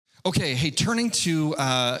Okay, hey, turning to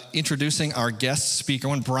introducing our guest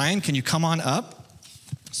speaker, Bryan, can you come on up?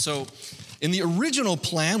 So in the original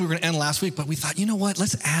plan, we were going to end last week, but we thought, you know what,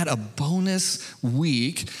 let's add a bonus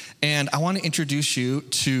week. And I want to introduce you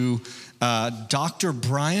to Dr.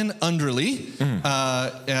 Bryan Enderle.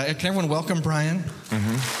 Can everyone welcome Bryan?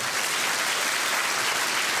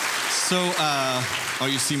 So,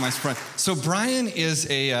 you see my friend. So Bryan is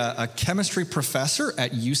a chemistry professor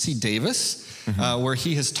at UC Davis, where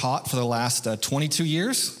he has taught for the last 22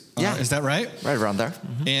 years. Is that right? Right around there.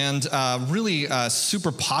 And really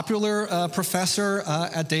super popular professor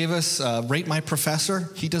at Davis. Rate my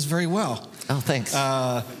professor. He does very well. Oh, thanks.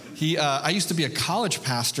 I used to be a college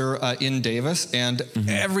pastor in Davis, and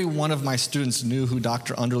every one of my students knew who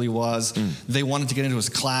Dr. Enderle was. They wanted to get into his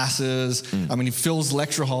classes. I mean, he fills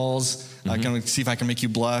lecture halls. I'm going to see if I can make you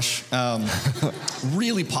blush.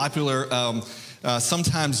 Really popular.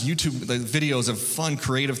 Sometimes YouTube videos of fun,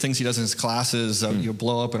 creative things he does in his classes,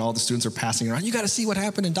 blow up and all the students are passing around. You got to see what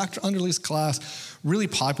happened in Dr. Enderle's class. Really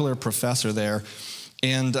popular professor there.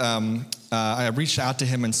 And I reached out to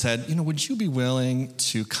him and said, would you be willing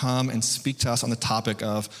to come and speak to us on the topic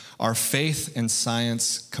of are faith and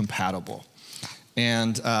science compatible?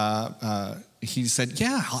 And he said,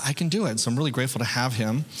 yeah, I can do it. So I'm really grateful to have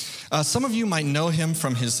him. Some of you might know him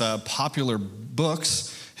from his popular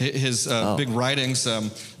books, his big writings.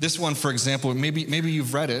 This one, for example, maybe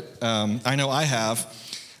you've read it. I know I have.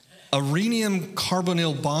 Rhenium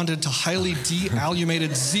carbonyl bonded to highly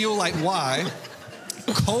dealuminated zeolite Y,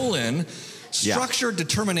 structure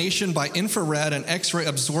determination by infrared and X-ray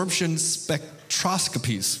absorption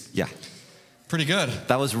spectroscopies. Yeah. Pretty good.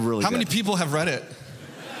 That was really good. How many people have read it?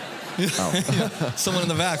 Someone in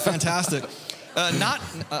the back. Fantastic. Not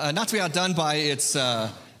to be outdone by its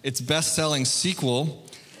best-selling sequel,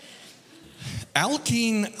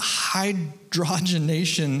 alkene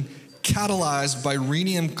hydrogenation catalyzed by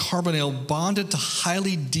rhenium carbonyl bonded to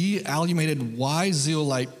highly dealuminated Y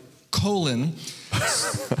zeolite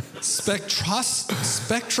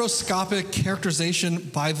spectroscopic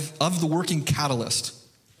characterization of the working catalyst.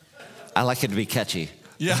 I like it to be catchy.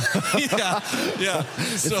 Yeah.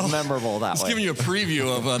 It's memorable that way. Just giving you a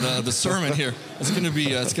preview of the sermon here.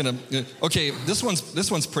 Okay, this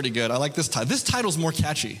one's pretty good. I like this title. This title's more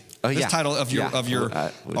catchy. This title of your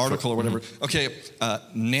article or whatever. Okay,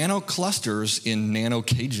 nanoclusters in nano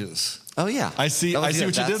cages. Oh yeah. I see what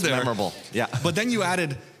you did there. Memorable. Yeah. But then you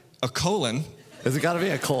added a colon. Has it got to be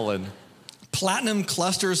a colon? Platinum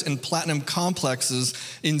clusters and platinum complexes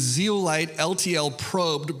in zeolite LTL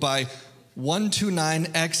probed by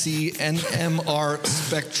 129XE NMR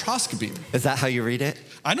spectroscopy. Is that how you read it?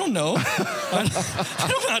 I don't know. I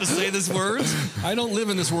don't know how to say these words. I don't live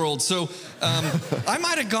in this world. So I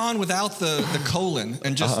might have gone without the colon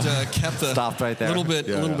and just kept the stopped right there. a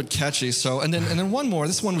little bit catchy. So and then one more.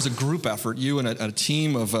 This one was a group effort. You and a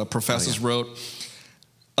team of professors wrote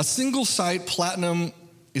a single site platinum.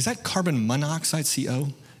 Is that carbon monoxide, CO?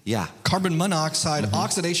 Yeah. Carbon monoxide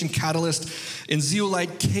oxidation catalyst in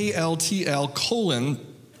zeolite KLTL :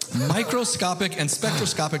 microscopic and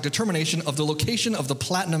spectroscopic determination of the location of the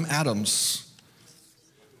platinum atoms.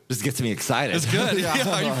 This gets me excited. It's good. Yeah.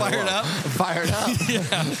 Are you fired up? Fired up.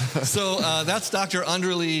 Yeah. So that's Dr.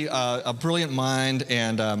 Enderle, a brilliant mind,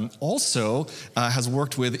 and also has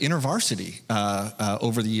worked with InterVarsity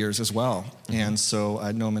over the years as well. And so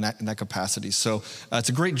I know him in that capacity. So it's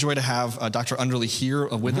a great joy to have Dr. Enderle here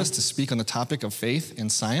with us to speak on the topic of faith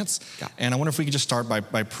and science. Yeah. And I wonder if we could just start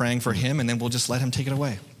by praying for him, and then we'll just let him take it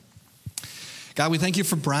away. God, we thank you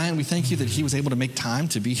for Bryan. We thank you that he was able to make time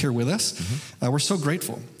to be here with us. We're so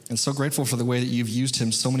grateful, and so grateful for the way that you've used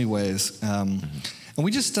him so many ways. And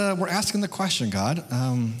we just, we're asking the question, God,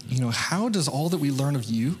 how does all that we learn of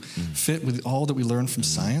you fit with all that we learn from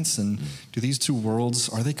science? And do these two worlds,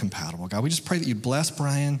 are they compatible? God, we just pray that you bless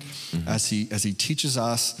Bryan as he teaches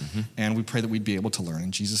us, and we pray that we'd be able to learn.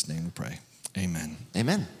 In Jesus' name we pray. Amen.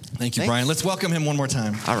 Amen. Thank you, Bryan. Let's welcome him one more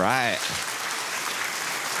time. All right.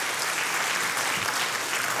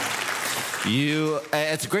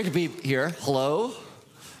 It's great to be here. Hello.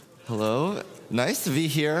 Nice to be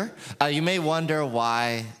here. You may wonder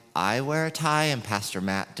why I wear a tie and Pastor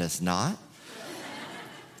Matt does not.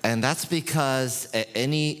 And that's because at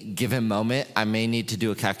any given moment, I may need to do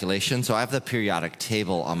a calculation. So I have the periodic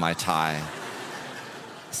table on my tie.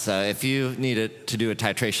 So if you need to do a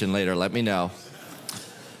titration later, let me know.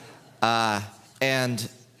 And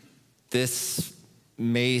this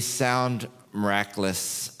may sound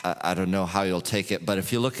miraculous. I don't know how you'll take it, but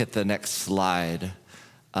if you look at the next slide,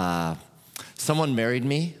 someone married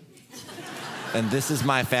me, and this is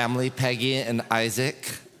my family, Peggy and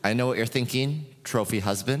Isaac. I know what you're thinking. trophy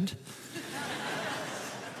husband.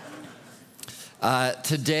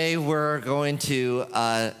 Today we're going to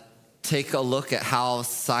take a look at how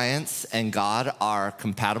science and God are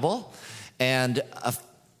compatible. And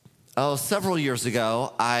several years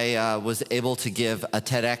ago, I was able to give a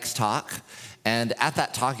TEDx talk. And at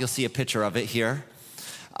that talk, you'll see a picture of it here.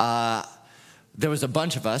 There was a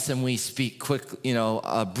bunch of us, and we speak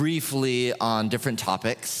briefly on different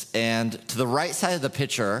topics. And to the right side of the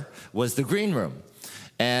picture was the green room.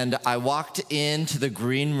 And I walked into the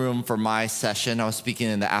green room for my session. I was speaking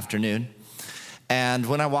in the afternoon. And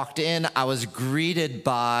when I walked in, I was greeted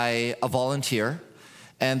by a volunteer.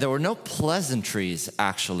 And there were no pleasantries,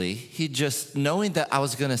 actually. He just, knowing that I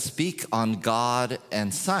was going to speak on God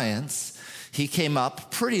and science, he came up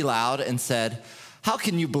pretty loud and said, "How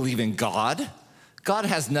can you believe in God? God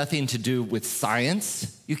has nothing to do with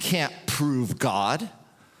science. You can't prove God."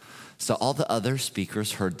 So all the other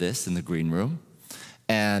speakers heard this in the green room,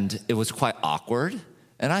 and it was quite awkward.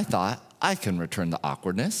 And I thought, I can return the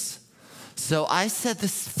awkwardness. So I said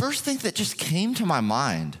this first thing that just came to my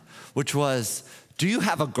mind, which was, "Do you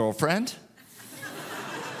have a girlfriend?"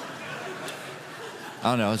 I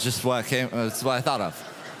don't know, it's just it's what I thought of.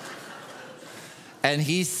 And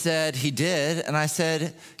he said he did, and I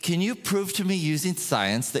said, "Can you prove to me using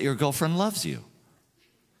science that your girlfriend loves you?"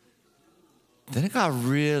 Then it got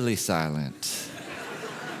really silent.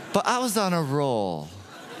 But I was on a roll.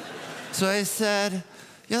 So I said,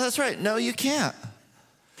 "Yeah, that's right. No, you can't.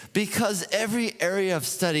 Because every area of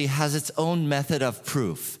study has its own method of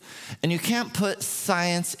proof. And you can't put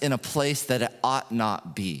science in a place that it ought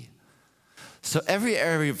not be. So every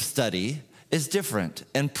area of study is different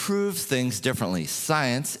and proves things differently.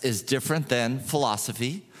 Science is different than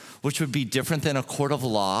philosophy, which would be different than a court of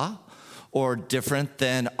law, or different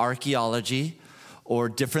than archaeology, or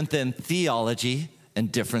different than theology,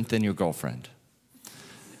 and different than your girlfriend."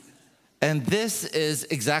 And this is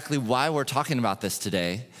exactly why we're talking about this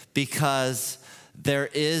today, because there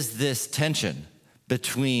is this tension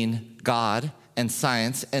between God and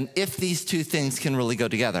science, and if these two things can really go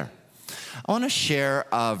together. I want to share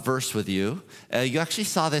a verse with you. You actually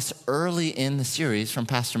saw this early in the series from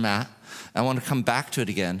Pastor Matt. I want to come back to it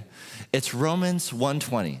again. It's Romans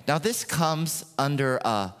 1:20. Now this comes under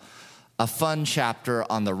a fun chapter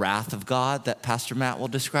on the wrath of God that Pastor Matt will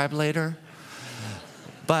describe later.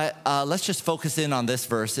 But let's just focus in on this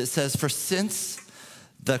verse. It says, "For since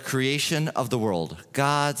the creation of the world,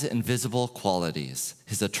 God's invisible qualities,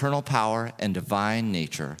 his eternal power and divine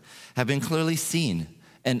nature have been clearly seen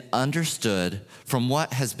and understood from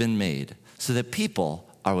what has been made, so that people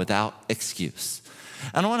are without excuse."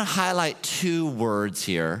 And I want to highlight two words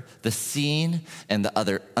here, the seen and the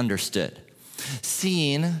other understood.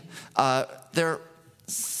 Seen, they're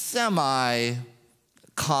semi-common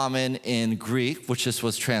in Greek, which this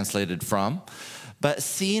was translated from. But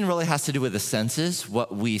seen really has to do with the senses,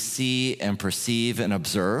 what we see and perceive and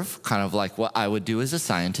observe, kind of like what I would do as a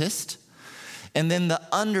scientist. And then the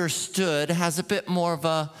understood has a bit more of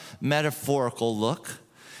a metaphorical look.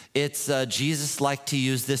 It's Jesus liked to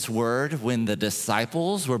use this word when the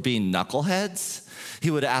disciples were being knuckleheads. He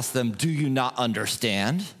would ask them, "Do you not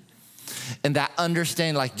understand?" And that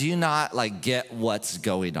understanding, like, do you not get what's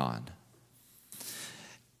going on?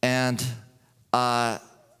 And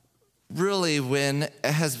really, when it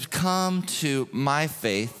has come to my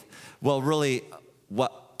faith, well, really,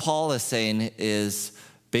 what Paul is saying is,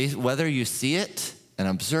 whether you see it and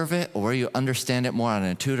observe it, or where you understand it more on an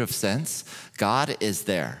intuitive sense, God is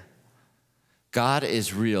there. God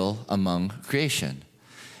is real among creation.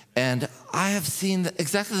 And I have seen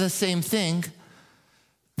exactly the same thing,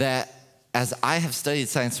 that as I have studied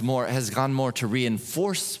science more, it has gone more to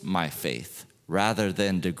reinforce my faith rather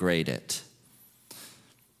than degrade it.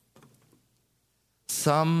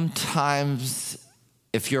 Sometimes,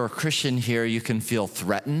 if you're a Christian here, you can feel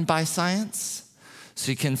threatened by science. So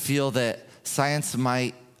you can feel that science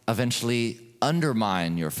might eventually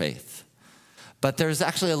undermine your faith. But there's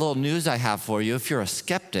actually a little news I have for you. If you're a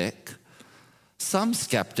skeptic, some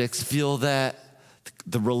skeptics feel that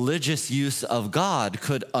the religious use of God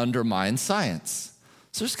could undermine science.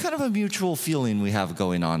 So there's kind of a mutual feeling we have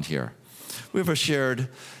going on here. We have a shared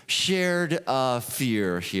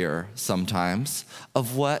fear here sometimes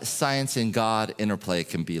of what science and God interplay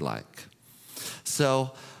can be like.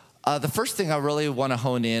 So the first thing I really want to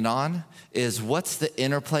hone in on is, what's the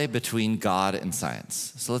interplay between God and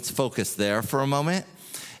science? So let's focus there for a moment.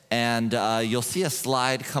 And you'll see a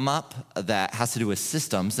slide come up that has to do with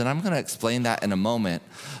systems, and I'm going to explain that in a moment.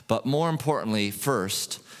 But more importantly,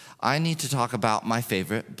 first, I need to talk about my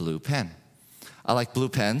favorite blue pen. I like blue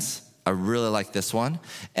pens. I really like this one.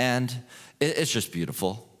 And It's just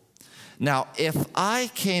beautiful. Now, if I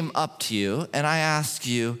came up to you and I asked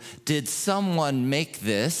you, did someone make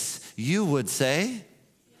this? You would say?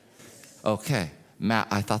 Okay, Matt,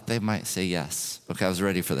 I thought they might say yes. Okay, I was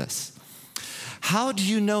ready for this. How do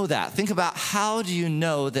you know that? Think about, how do you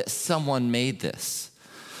know that someone made this?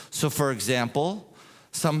 So for example,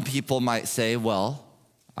 some people might say, well,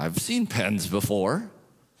 I've seen pens before.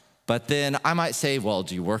 But then I might say, well,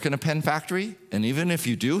 do you work in a pen factory? And even if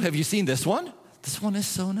you do, have you seen this one? This one is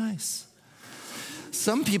so nice.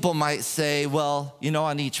 Some people might say, well, you know,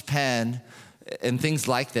 on each pen and things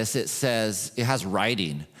like this, it says, it has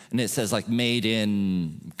writing. And it says like made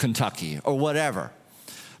in Kentucky or whatever.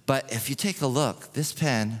 But if you take a look, this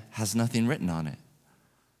pen has nothing written on it.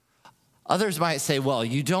 Others might say, well,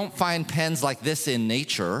 you don't find pens like this in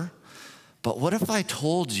nature. But what if I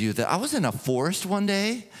told you that I was in a forest one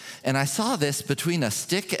day and I saw this between a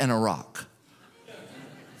stick and a rock?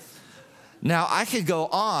 Now, I could go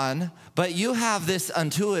on, but you have this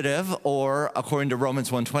intuitive, or according to Romans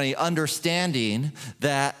 1:20, understanding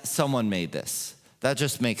that someone made this. That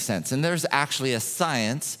just makes sense. And there's actually a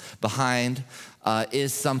science behind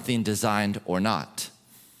is something designed or not.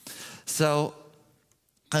 So,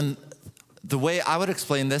 and the way I would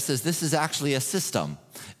explain this is actually a system.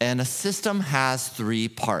 And a system has 3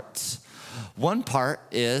 parts. One part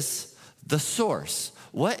is the source.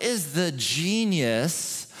 What is the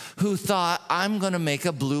genius who thought, I'm gonna make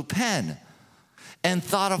a blue pen? And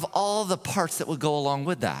thought of all the parts that would go along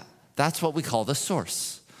with that. That's what we call the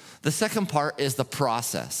source. The second part is the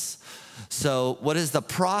process. So what is the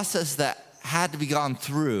process that had to be gone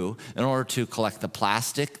through in order to collect the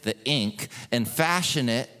plastic, the ink, and fashion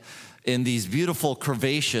it in these beautiful,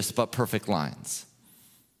 curvaceous, but perfect lines?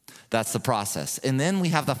 That's the process. And then we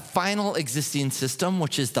have the final existing system,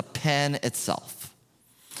 which is the pen itself.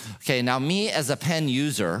 Okay, now me as a pen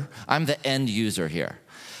user, I'm the end user here.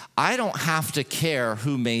 I don't have to care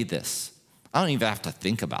who made this. I don't even have to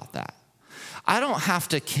think about that. I don't have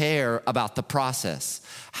to care about the process,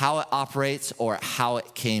 how it operates, or how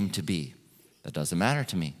it came to be. That doesn't matter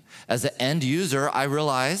to me. As an end user, I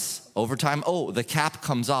realize over time, oh, the cap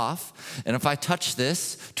comes off, and if I touch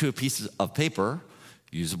this to a piece of paper,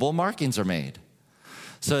 usable markings are made.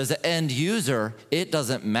 So as an end user, it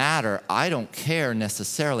doesn't matter. I don't care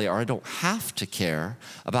necessarily, or I don't have to care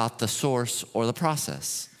about the source or the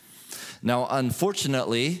process. Now,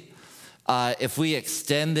 unfortunately, if we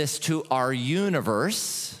extend this to our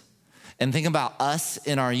universe and think about us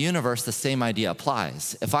in our universe, the same idea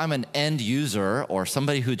applies. If I'm an end user or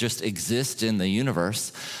somebody who just exists in the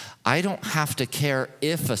universe, I don't have to care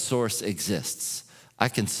if a source exists. I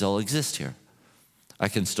can still exist here. I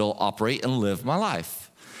can still operate and live my life.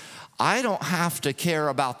 I don't have to care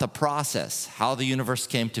about the process, how the universe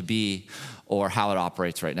came to be, or how it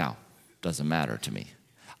operates right now. Doesn't matter to me.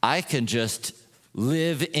 I can just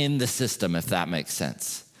live in the system, if that makes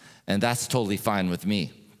sense. And that's totally fine with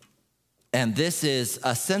me. And this is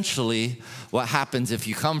essentially what happens if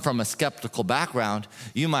you come from a skeptical background.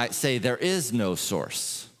 You might say there is no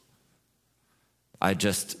source.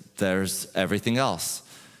 There's everything else.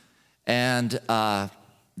 And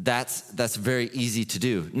that's very easy to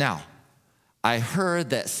do. Now, I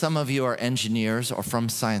heard that some of you are engineers or from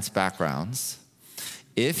science backgrounds.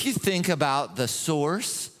 If you think about the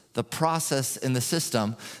source, the process, and the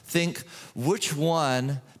system, think which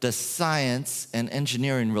one does science and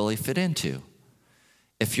engineering really fit into?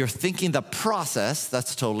 If you're thinking the process,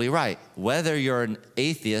 that's totally right. Whether you're an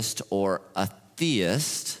atheist or a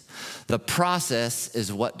theist, the process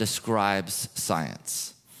is what describes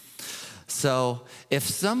science. So if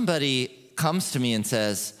somebody comes to me and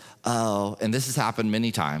says, oh, and this has happened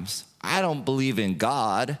many times, I don't believe in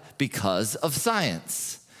God because of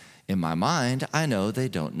science. In my mind, I know they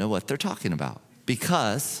don't know what they're talking about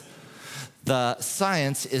because the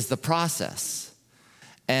science is the process.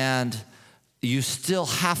 And you still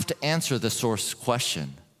have to answer the source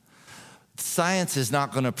question. Science is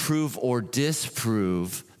not going to prove or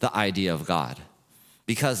disprove the idea of God.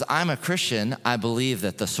 Because I'm a Christian, I believe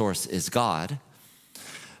that the source is God.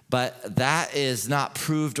 But that is not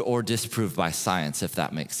proved or disproved by science, if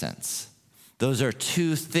that makes sense. Those are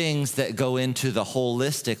 2 things that go into the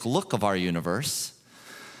holistic look of our universe.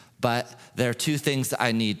 But there are 2 things that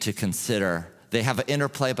I need to consider. They have an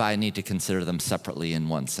interplay, but I need to consider them separately in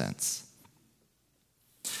one sense.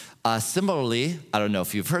 Similarly, I don't know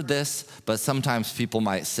if you've heard this, but sometimes people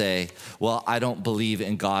might say, well, I don't believe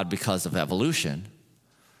in God because of evolution.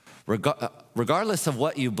 Regardless of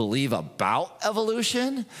what you believe about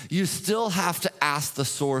evolution, you still have to ask the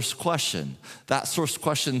source question. That source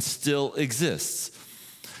question still exists.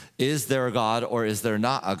 Is there a God or is there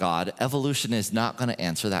not a God? Evolution is not going to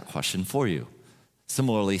answer that question for you.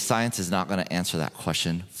 Similarly, science is not going to answer that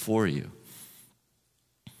question for you.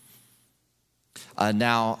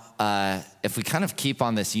 Now, if we kind of keep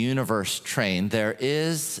on this universe train, there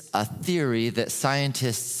is a theory that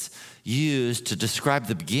scientists use to describe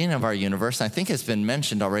the beginning of our universe. I think it's been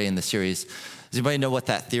mentioned already in the series. Does anybody know what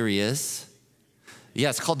that theory is? Yeah,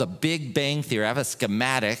 it's called the Big Bang Theory. I have a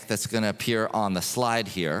schematic that's going to appear on the slide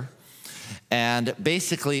here. And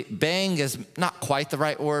basically, bang is not quite the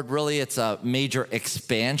right word, really. It's a major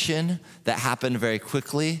expansion that happened very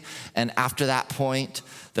quickly. And after that point,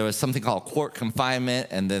 there was something called quark confinement,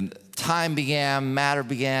 and then time began, matter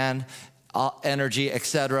began, energy,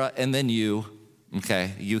 etc. And then you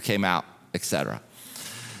came out, etc.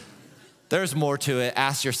 There's more to it.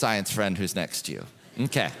 Ask your science friend who's next to you.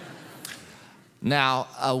 Okay. Now,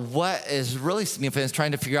 what is really significant is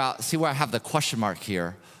trying to figure out, see where I have the question mark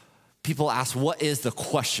here. People ask, what is the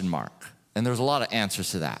question mark? And there's a lot of answers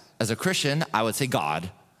to that. As a Christian, I would say God.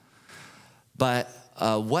 But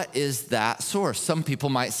what is that source? Some people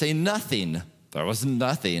might say nothing. There was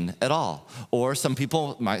nothing at all. Or some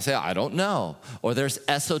people might say, I don't know. Or there's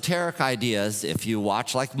esoteric ideas. If you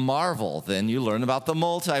watch like Marvel, then you learn about the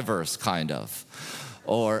multiverse, kind of.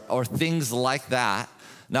 Or things like that.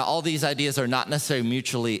 Now, all these ideas are not necessarily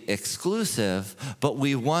mutually exclusive, but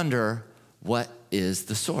we wonder, what is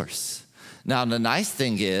the source? Now, the nice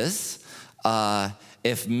thing is,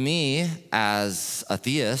 if me as a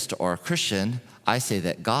theist or a Christian, I say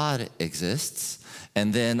that God exists,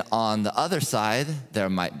 and then on the other side, there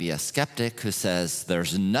might be a skeptic who says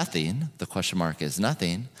there's nothing, the question mark is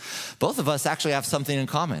nothing. Both of us actually have something in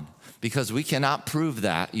common because we cannot prove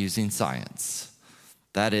that using science.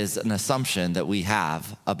 That is an assumption that we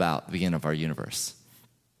have about the beginning of our universe.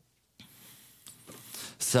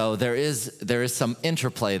 So there is some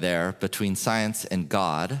interplay there between science and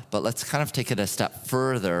God, but let's kind of take it a step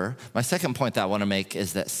further. My second point that I want to make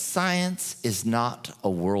is that science is not a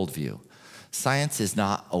worldview. Science is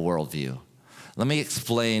not a worldview. Let me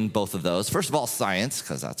explain both of those. First of all, science,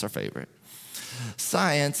 because that's our favorite.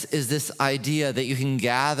 Science is this idea that you can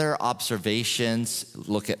gather observations,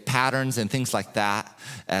 look at patterns and things like that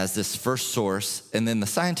as this first source, and then the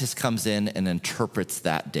scientist comes in and interprets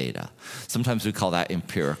that data. Sometimes we call that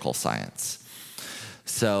empirical science.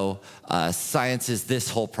 So science is this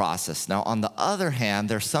whole process. Now, on the other hand,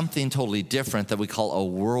 there's something totally different that we call a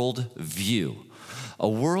worldview. A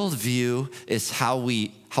worldview is how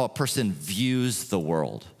a person views the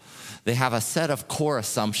world. They have a set of core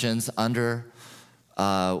assumptions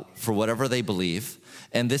for whatever they believe,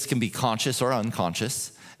 and this can be conscious or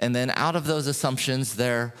unconscious. And then out of those assumptions,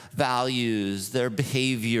 their values, their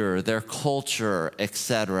behavior, their culture,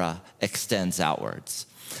 etc., extends outwards.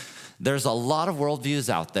 There's a lot of worldviews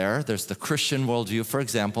out there. There's the Christian worldview, for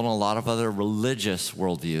example, and a lot of other religious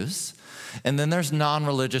worldviews. And then there's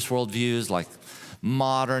non-religious worldviews like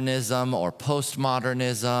modernism or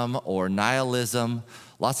postmodernism or nihilism,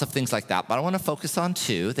 lots of things like that. But I want to focus on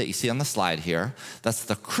two that you see on the slide here. That's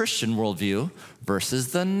the Christian worldview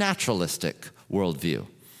versus the naturalistic worldview.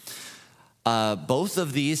 Both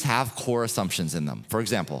of these have core assumptions in them. For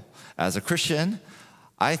example, as a Christian,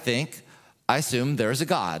 I assume there's a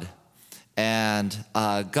God. And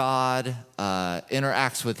God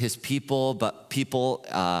interacts with his people, but people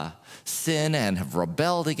sin and have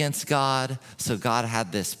rebelled against God. So God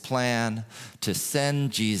had this plan to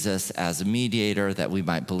send Jesus as a mediator that we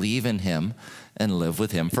might believe in him and live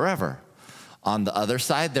with him forever. On the other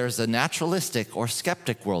side, there's a naturalistic or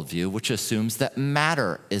skeptic worldview, which assumes that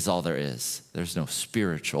matter is all there is. There's no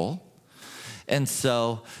spiritual. And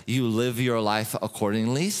so you live your life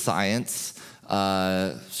accordingly. Science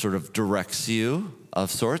sort of directs you of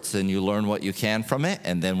sorts, and you learn what you can from it.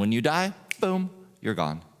 And then when you die, boom, you're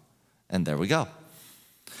gone. And there we go.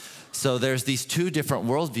 So there's these two different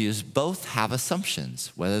worldviews. Both have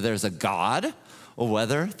assumptions. Whether there's a God or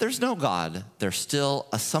whether there's no God, there's still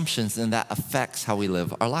assumptions, and that affects how we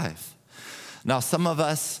live our life. Now, some of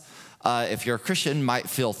us, if you're a Christian, might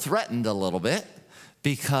feel threatened a little bit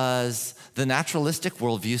because the naturalistic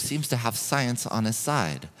worldview seems to have science on its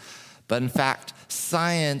side. But in fact,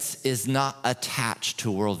 science is not attached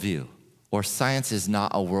to worldview, or science is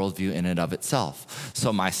not a worldview in and of itself.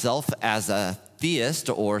 So myself as a theist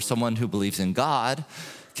or someone who believes in God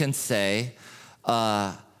can say,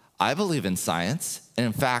 I believe in science. And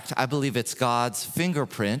in fact, I believe it's God's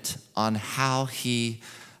fingerprint on how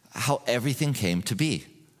everything came to be.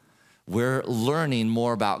 We're learning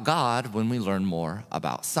more about God when we learn more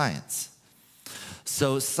about science.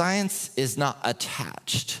 So science is not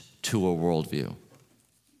attached to a worldview.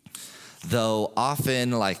 though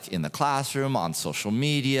often, like in the classroom, on social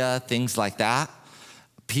media, things like that,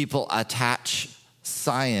 people attach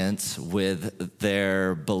science with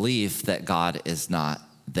their belief that God is not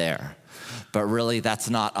there. But really, that's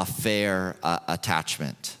not a fair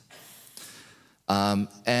attachment.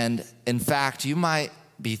 And in fact, you might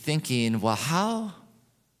be thinking, well,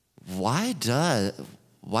 why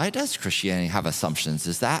does Christianity have assumptions?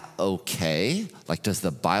 Is that okay? Like, does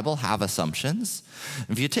the Bible have assumptions?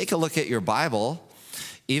 If you take a look at your Bible,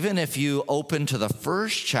 even if you open to the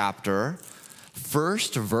first chapter,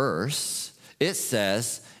 first verse, it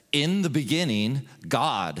says, in the beginning,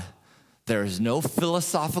 God. There's no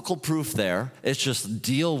philosophical proof there. It's just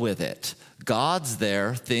deal with it. God's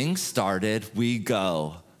there, things started, we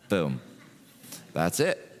go. Boom. That's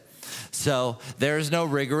it. So there's no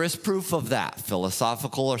rigorous proof of that,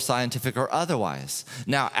 philosophical or scientific or otherwise.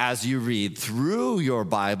 Now, as you read through your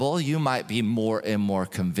Bible, you might be more and more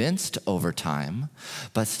convinced over time,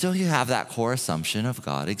 but still you have that core assumption of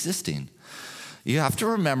God existing. You have to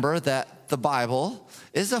remember that the Bible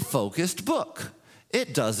is a focused book.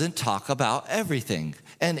 It doesn't talk about everything,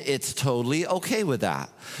 and it's totally okay with that.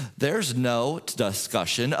 There's no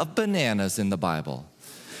discussion of bananas in the Bible.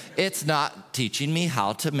 It's not teaching me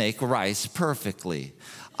how to make rice perfectly.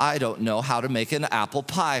 I don't know how to make an apple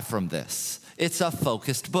pie from this. It's a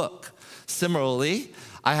focused book. Similarly,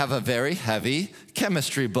 I have a very heavy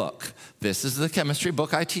chemistry book. This is the chemistry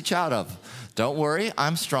book I teach out of. Don't worry,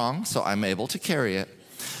 I'm strong, so I'm able to carry it.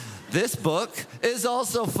 This book is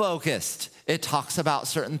also focused. It talks about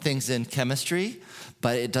certain things in chemistry,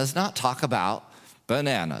 but it does not talk about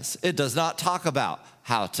bananas. It does not talk about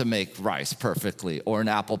how to make rice perfectly or an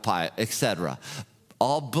apple pie, etc.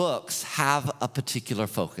 All books have a particular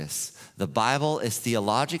focus. The Bible is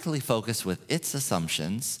theologically focused with its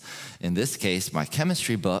assumptions. In this case, my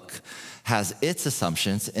chemistry book has its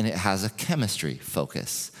assumptions and it has a chemistry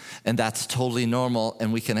focus. And that's totally normal,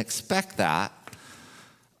 and we can expect that.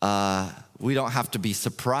 We don't have to be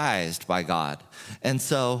surprised by God. And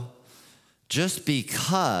so just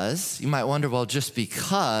because, you might wonder, well, just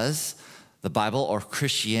because the Bible or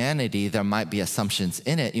Christianity, there might be assumptions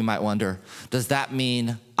in it, you might wonder, does that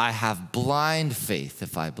mean I have blind faith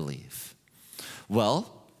if I believe?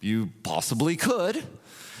 Well, you possibly could.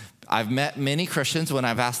 I've met many Christians when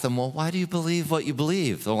I've asked them, well, why do you believe what you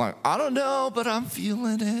believe? They're like, I don't know, but I'm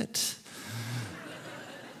feeling it.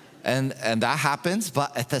 And that happens,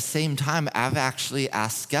 but at the same time, I've actually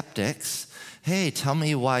asked skeptics, hey, tell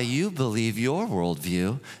me why you believe your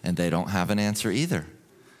worldview, and they don't have an answer either.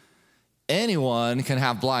 Anyone can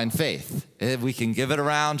have blind faith. We can give it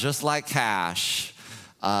around just like cash.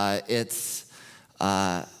 It's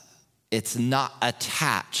not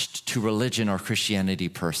attached to religion or Christianity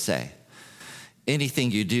per se.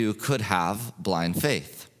 Anything you do could have blind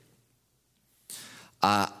faith.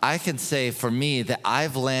 I can say for me that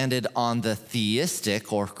I've landed on the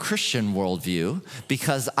theistic or Christian worldview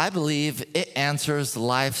because I believe it answers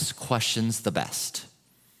life's questions the best.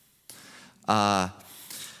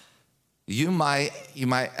 You might,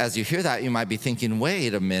 as you hear that, you might be thinking,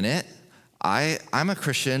 wait a minute, I'm a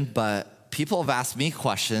Christian, but people have asked me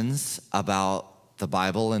questions about the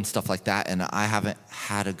Bible and stuff like that, and I haven't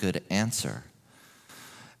had a good answer.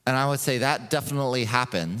 And I would say that definitely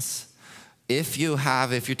happens. If you're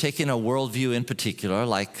taking a worldview in particular,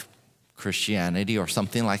 like Christianity or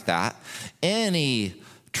something like that, any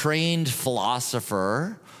trained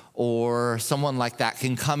philosopher or someone like that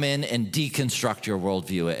can come in and deconstruct your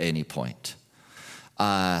worldview at any point.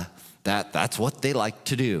 That's what they like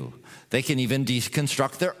to do. They can even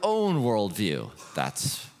deconstruct their own worldview.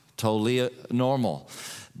 That's totally normal.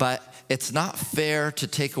 But it's not fair to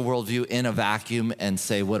take a worldview in a vacuum and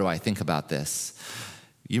say, what do I think about this?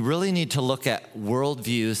 You really need to look at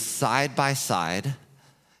worldviews side by side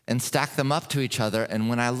and stack them up to each other. And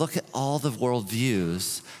when I look at all the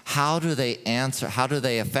worldviews, how do they answer? How do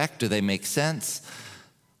they affect? Do they make sense?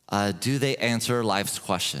 Do they answer life's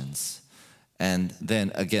questions? And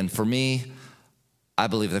then again, for me, I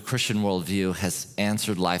believe the Christian worldview has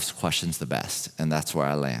answered life's questions the best, and that's where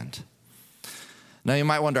I land. Now you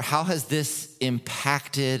might wonder, how has this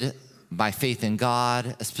impacted my faith in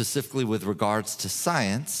God, specifically with regards to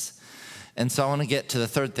science? And so I want to get to the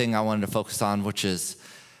third thing I wanted to focus on, which is,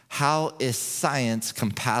 how is science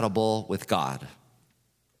compatible with God?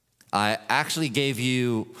 I actually gave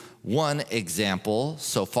you one example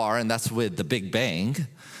so far, and that's with the Big Bang.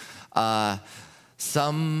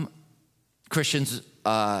 Some Christians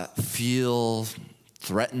feel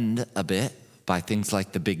threatened a bit by things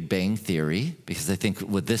like the Big Bang Theory, because they think,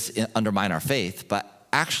 would this undermine our faith? But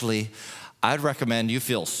actually, I'd recommend you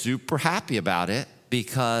feel super happy about it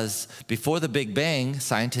because before the Big Bang,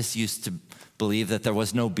 scientists used to believe that there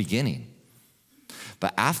was no beginning.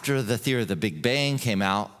 But after the theory of the Big Bang came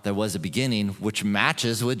out, there was a beginning, which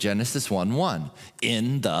matches with Genesis 1:1,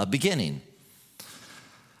 in the beginning.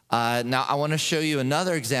 Now, I want to show you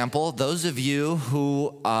another example. Those of you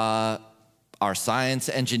who are science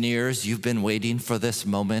engineers, you've been waiting for this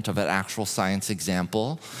moment of an actual science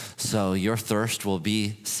example, so your thirst will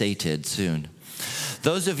be sated soon.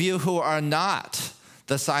 Those of you who are not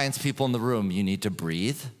the science people in the room, you need to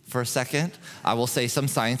breathe for a second. I will say some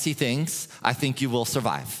sciencey things. I think you will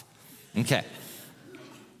survive. Okay.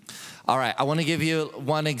 All right, I want to give you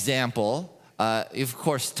one example. Of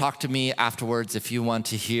course, talk to me afterwards if you want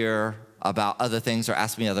to hear about other things or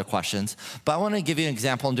ask me other questions. But I want to give you an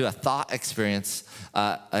example and do a thought experiment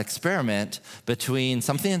between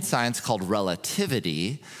something in science called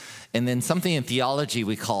relativity and then something in theology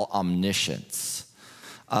we call omniscience.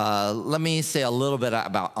 Let me say a little bit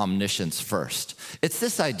about omniscience first. It's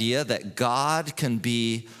this idea that God can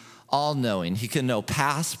be all-knowing. He can know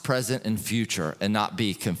past, present, and future and not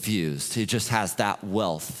be confused. He just has that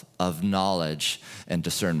wealth of knowledge and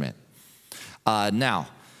discernment. Now,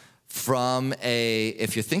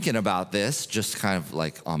 if you're thinking about this, just kind of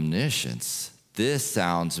like omniscience, this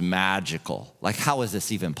sounds magical. Like, how is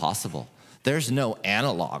this even possible? There's no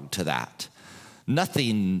analog to that.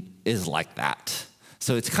 Nothing is like that.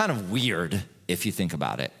 So it's kind of weird if you think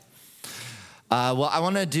about it. Well, I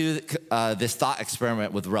want to do this thought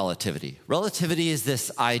experiment with relativity. Relativity is this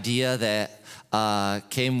idea that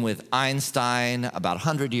came with Einstein about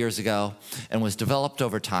 100 years ago and was developed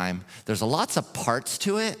over time. There's lots of parts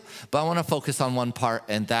to it, but I want to focus on one part,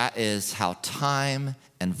 and that is how time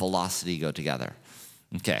and velocity go together.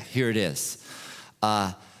 Okay, here it is.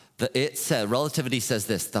 Relativity says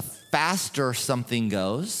this: the faster something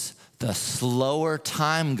goes, the slower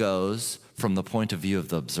time goes from the point of view of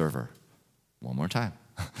the observer. One more time.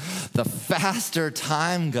 The faster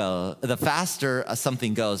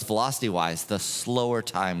something goes, velocity-wise, the slower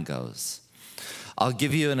time goes. I'll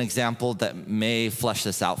give you an example that may flesh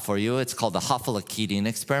this out for you. It's called the Hoffa-Keating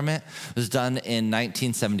experiment. It was done in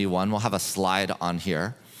 1971. We'll have a slide on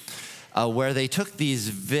here, where they took these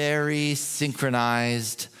very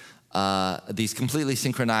synchronized, these completely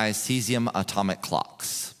synchronized cesium atomic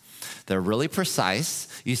clocks. They're really precise.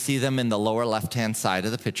 You see them in the lower left-hand side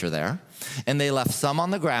of the picture there. And they left some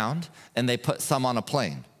on the ground, and they put some on a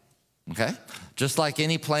plane, okay? Just like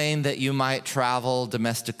any plane that you might travel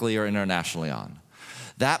domestically or internationally on.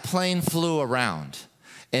 That plane flew around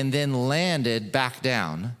and then landed back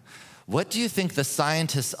down. What do you think the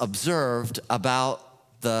scientists observed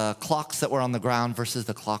about the clocks that were on the ground versus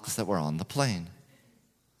the clocks that were on the plane?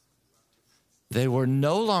 They were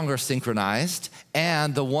no longer synchronized,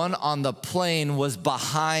 and the one on the plane was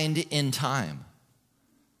behind in time.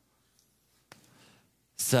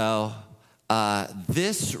 So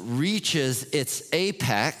this reaches its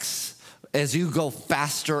apex as you go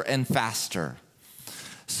faster and faster.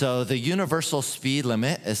 So the universal speed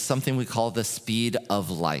limit is something we call the speed of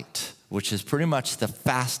light, which is pretty much the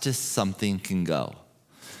fastest something can go.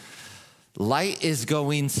 Light is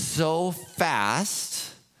going so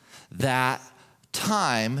fast that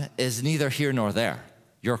time is neither here nor there.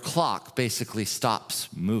 Your clock basically stops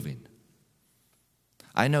moving.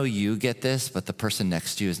 I know you get this, but the person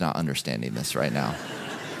next to you is not understanding this right now.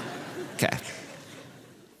 Okay.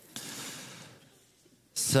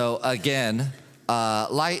 So again,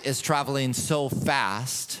 light is traveling so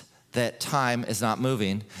fast that time is not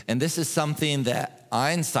moving. And this is something that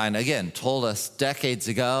Einstein, again, told us decades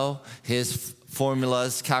ago. His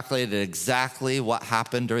formulas calculated exactly what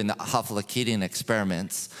happened during the Hoffa-Keating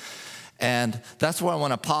experiments. And that's where I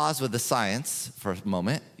want to pause with the science for a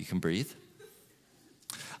moment. You can breathe.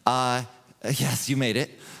 Yes, you made it.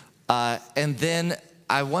 And then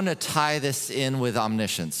I want to tie this in with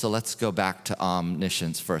omniscience. So let's go back to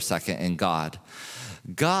omniscience for a second and God.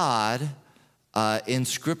 God, in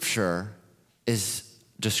Scripture,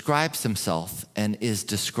 describes himself and is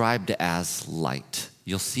described as light.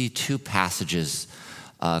 You'll see two passages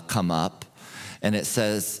come up, and it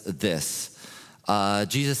says this.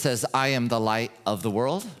 Jesus says, I am the light of the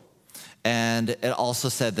world. And it also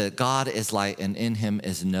said that God is light, and in him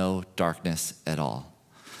is no darkness at all.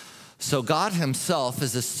 So God himself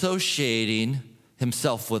is associating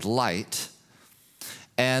himself with light.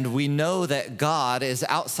 And we know that God is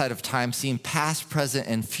outside of time, seeing past, present,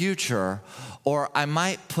 and future. Or I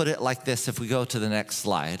might put it like this if we go to the next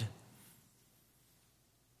slide.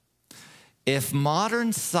 If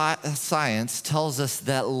modern science tells us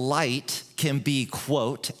that light can be,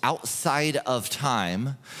 quote, outside of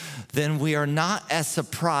time, then we are not as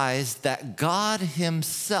surprised that God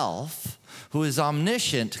himself, who is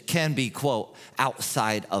omniscient, can be, quote,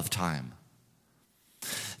 outside of time.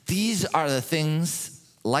 These are the things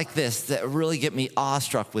like this that really get me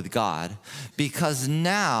awestruck with God, because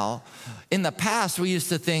now, in the past, we used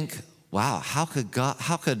to think, wow, how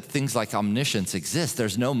could things like omniscience exist?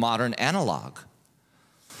 There's no modern analog.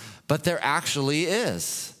 But there actually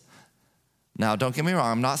is. Now, don't get me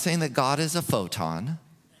wrong. I'm not saying that God is a photon.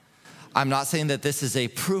 I'm not saying that this is a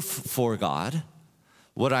proof for God.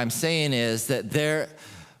 What I'm saying is that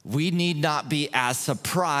we need not be as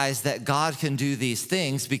surprised that God can do these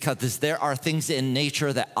things, because there are things in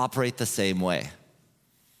nature that operate the same way.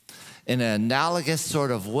 In an analogous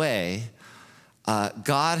sort of way,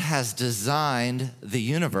 God has designed the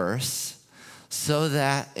universe so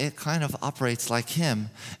that it kind of operates like him.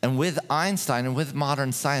 And with Einstein and with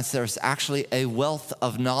modern science, there's actually a wealth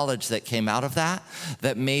of knowledge that came out of that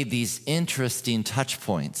made these interesting touch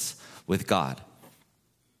points with God.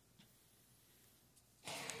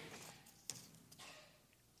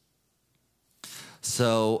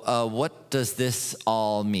 So what does this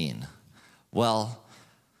all mean? Well,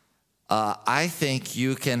 I think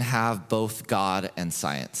you can have both God and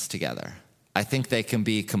science together. I think they can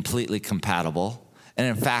be completely compatible. And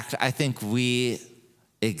in fact, I think we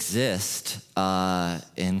exist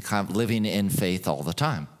in kind of living in faith all the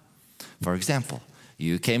time. For example,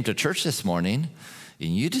 you came to church this morning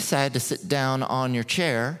and you decided to sit down on your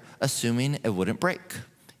chair assuming it wouldn't break,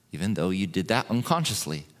 even though you did that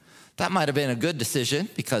unconsciously. That might have been a good decision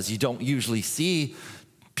because you don't usually see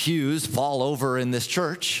pews fall over in this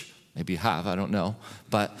church. Maybe you have, I don't know.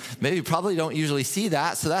 But maybe you probably don't usually see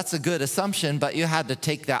that, so that's a good assumption, but you had to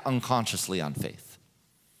take that unconsciously on faith.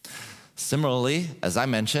 Similarly, as I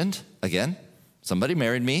mentioned, again, somebody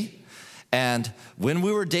married me, and when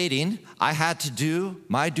we were dating, I had to do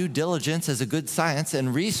my due diligence as a good science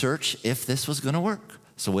and research if this was gonna work.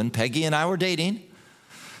 So when Peggy and I were dating,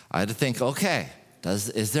 I had to think, okay,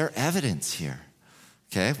 is there evidence here?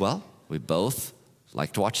 Okay, well, we both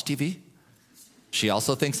like to watch TV. She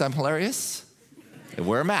also thinks I'm hilarious, and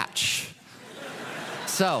we're a match.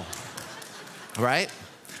 So, right?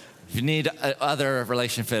 If you need other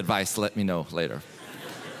relationship advice, let me know later.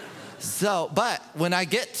 So, but when I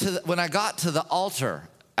got to the altar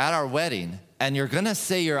at our wedding, and you're gonna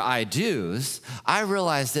say your I do's, I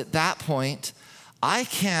realized at that point, I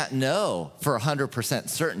can't know for 100%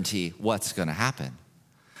 certainty what's gonna happen.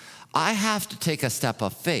 I have to take a step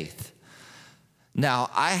of faith. Now,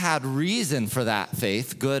 I had reason for that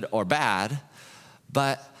faith, good or bad,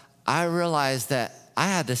 but I realized that I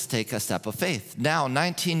had to take a step of faith. Now,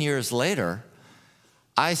 19 years later,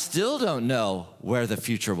 I still don't know where the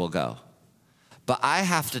future will go, but I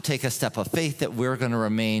have to take a step of faith that we're going to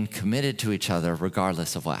remain committed to each other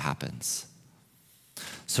regardless of what happens.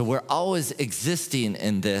 So we're always existing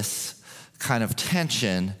in this kind of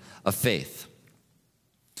tension of faith.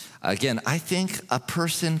 Again, I think a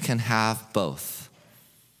person can have both.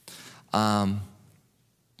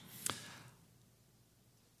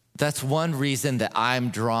 That's one reason that I'm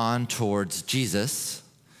drawn towards Jesus,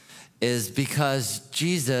 is because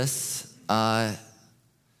Jesus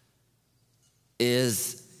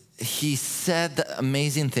he said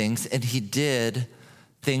amazing things and he did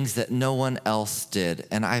things that no one else did.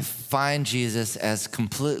 And I find Jesus as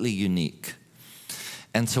completely unique.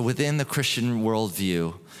 And so within the Christian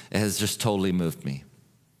worldview, it has just totally moved me.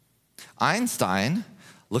 Einstein,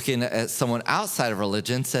 looking at someone outside of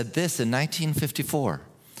religion, said this in 1954.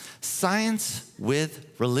 Science with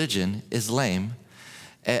religion is lame,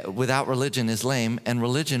 without religion is lame, and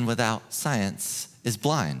religion without science is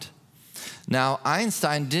blind. Now,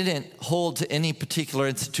 Einstein didn't hold to any particular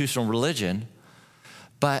institutional religion,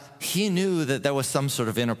 but he knew that there was some sort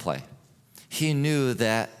of interplay. He knew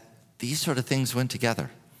that these sort of things went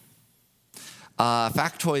together. A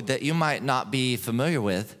factoid that you might not be familiar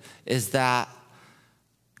with is that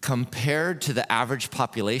compared to the average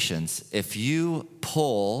populations, if you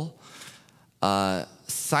poll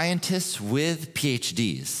scientists with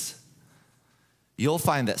PhDs, you'll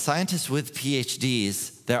find that scientists with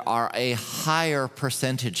PhDs, there are a higher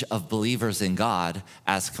percentage of believers in God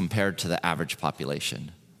as compared to the average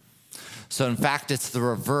population. So in fact, it's the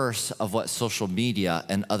reverse of what social media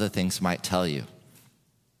and other things might tell you.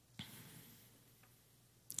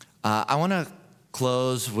 I want to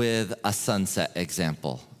close with a sunset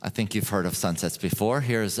example. I think you've heard of sunsets before.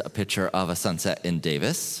 Here's a picture of a sunset in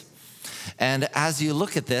Davis. And as you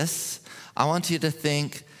look at this, I want you to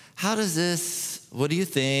think, how does this What do you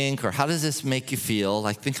think? Or how does this make you feel?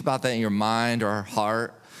 Like, think about that in your mind or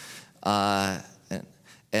heart.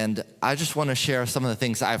 And I just want to share some of the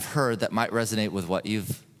things I've heard that might resonate with what you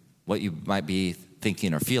might be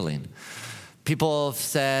thinking or feeling. People have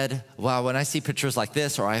said, wow, when I see pictures like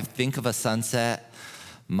this, or I think of a sunset,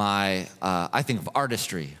 I think of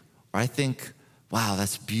artistry, or I think, wow,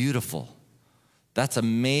 that's beautiful. That's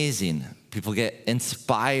amazing. People get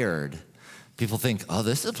inspired. People think, oh,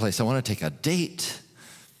 this is a place I want to take a date.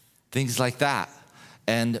 Things like that.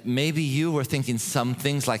 And maybe you were thinking some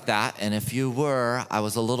things like that, and if you were, I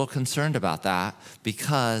was a little concerned about that,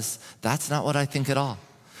 because that's not what I think at all.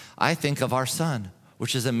 I think of our sun,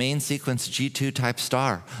 which is a main sequence G2 type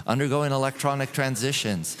star, undergoing electronic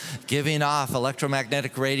transitions, giving off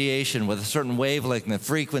electromagnetic radiation with a certain wavelength and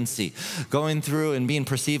frequency, going through and being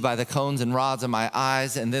perceived by the cones and rods in my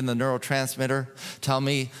eyes, and then the neurotransmitter tell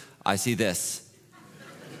me, I see this.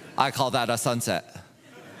 I call that a sunset.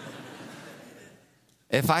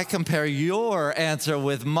 If I compare your answer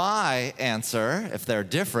with my answer, if they're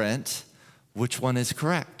different, which one is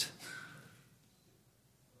correct?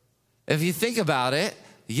 If you think about it,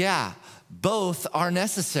 yeah, both are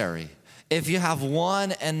necessary. If you have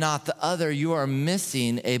one and not the other, you are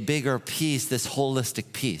missing a bigger piece, this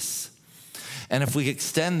holistic piece. And if we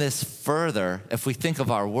extend this further, if we think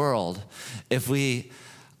of our world, if we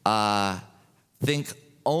think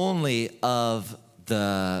only of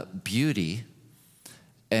the beauty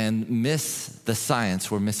and miss the science,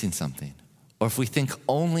 we're missing something. Or if we think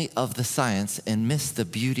only of the science and miss the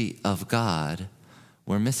beauty of God,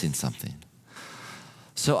 we're missing something.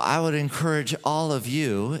 So I would encourage all of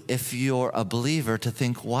you, if you're a believer, to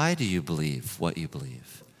think, why do you believe what you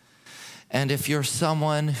believe? And if you're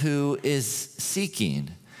someone who is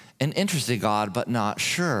seeking and interested in God but not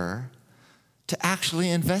sure, to actually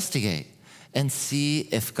investigate and see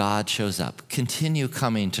if God shows up. Continue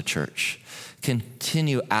coming to church.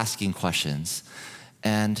 Continue asking questions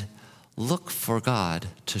and look for God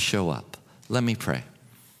to show up. Let me pray.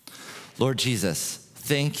 Lord Jesus,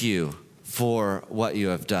 thank you for what you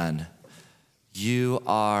have done. You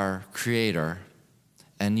are creator,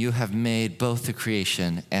 and you have made both the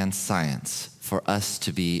creation and science for us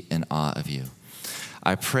to be in awe of you.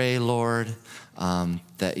 I pray, Lord,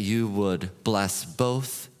 that you would bless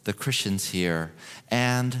both the Christians here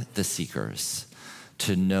and the seekers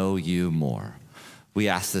to know you more. We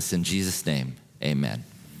ask this in Jesus' name, amen.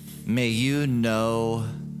 May you know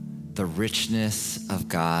the richness of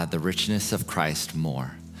God, the richness of Christ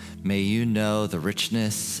more. May you know the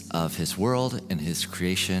richness of his world and his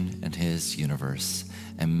creation and his universe.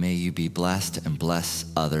 And may you be blessed and bless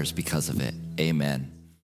others because of it. Amen.